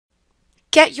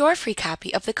Get your free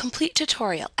copy of the complete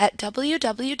tutorial at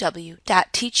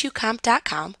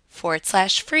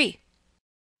www.teachucomp.com/free.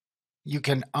 You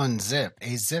can unzip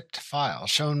a zipped file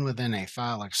shown within a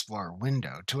File Explorer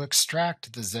window to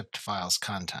extract the zipped file's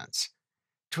contents.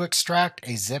 To extract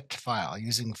a zipped file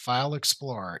using File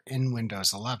Explorer in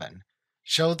Windows 11,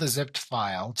 show the zipped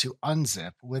file to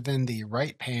unzip within the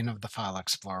right pane of the File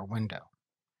Explorer window.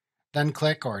 Then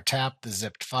click or tap the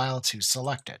zipped file to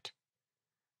select it.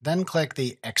 Then click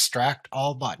the Extract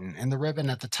All button in the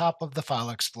ribbon at the top of the File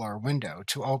Explorer window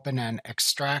to open an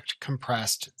Extract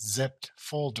Compressed Zipped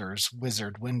Folders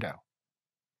wizard window.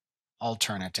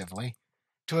 Alternatively,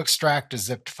 to extract a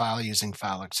zipped file using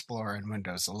File Explorer in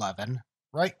Windows 11,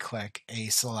 right-click a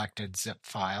selected zip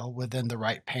file within the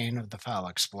right pane of the File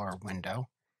Explorer window,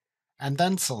 and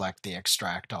then select the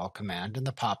Extract All command in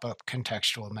the pop-up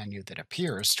contextual menu that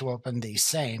appears to open the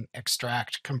same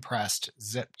Extract Compressed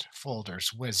Zipped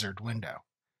Folders wizard window.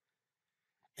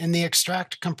 In the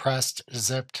Extract Compressed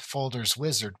Zipped Folders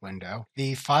wizard window,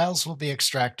 the files will be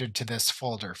extracted to this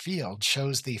folder field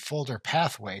shows the folder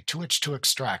pathway to which to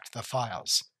extract the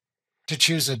files. To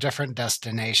choose a different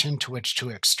destination to which to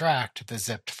extract the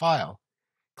zipped file,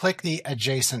 click the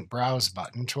Adjacent Browse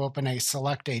button to open a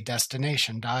Select a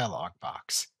Destination dialog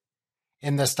box.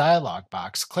 In this dialog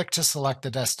box, click to select the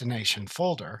destination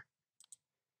folder,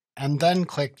 and then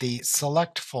click the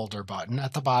Select Folder button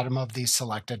at the bottom of the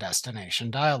Select a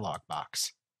Destination dialog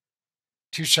box.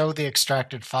 To show the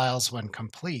extracted files when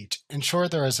complete, ensure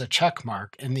there is a check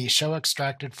mark in the Show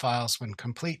Extracted Files When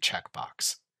Complete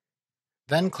checkbox.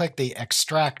 Then click the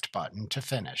Extract button to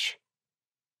finish.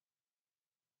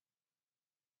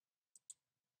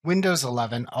 Windows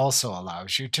 11 also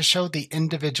allows you to show the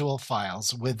individual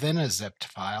files within a zipped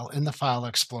file in the File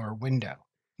Explorer window.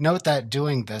 Note that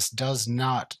doing this does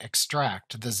not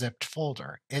extract the zipped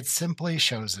folder, it simply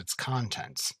shows its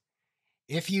contents.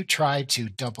 If you try to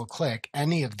double-click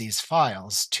any of these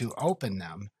files to open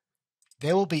them,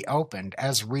 they will be opened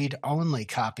as read-only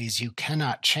copies you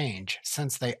cannot change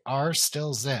since they are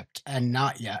still zipped and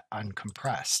not yet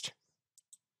uncompressed.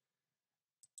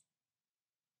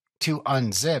 To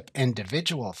unzip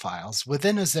individual files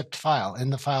within a zipped file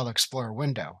in the File Explorer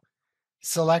window,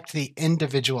 select the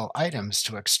individual items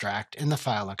to extract in the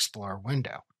File Explorer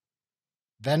window.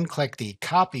 Then click the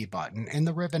Copy button in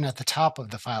the ribbon at the top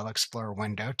of the File Explorer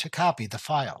window to copy the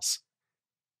files.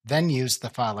 Then use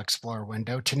the File Explorer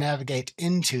window to navigate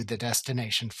into the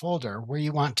destination folder where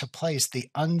you want to place the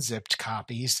unzipped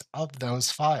copies of those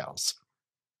files.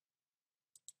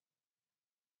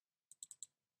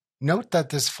 Note that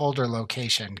this folder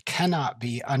location cannot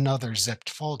be another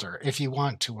zipped folder if you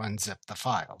want to unzip the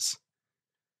files.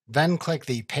 Then click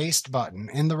the Paste button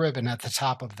in the ribbon at the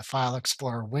top of the File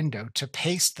Explorer window to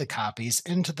paste the copies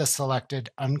into the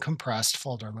selected uncompressed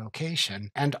folder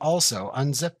location and also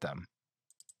unzip them.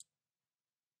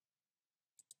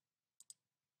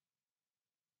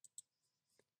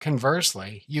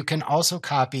 Conversely, you can also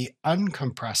copy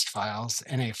uncompressed files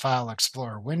in a File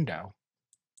Explorer window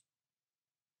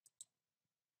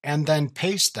and then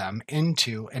paste them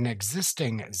into an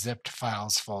existing zipped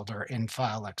files folder in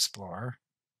File Explorer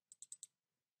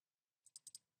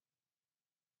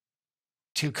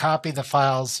to copy the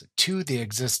files to the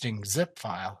existing zip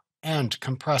file and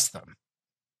compress them.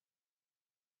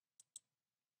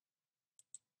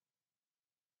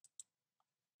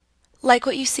 Like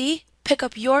what you see? Pick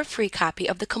up your free copy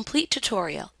of the complete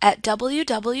tutorial at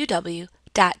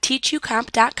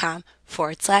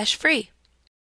www.teachucomp.com/free.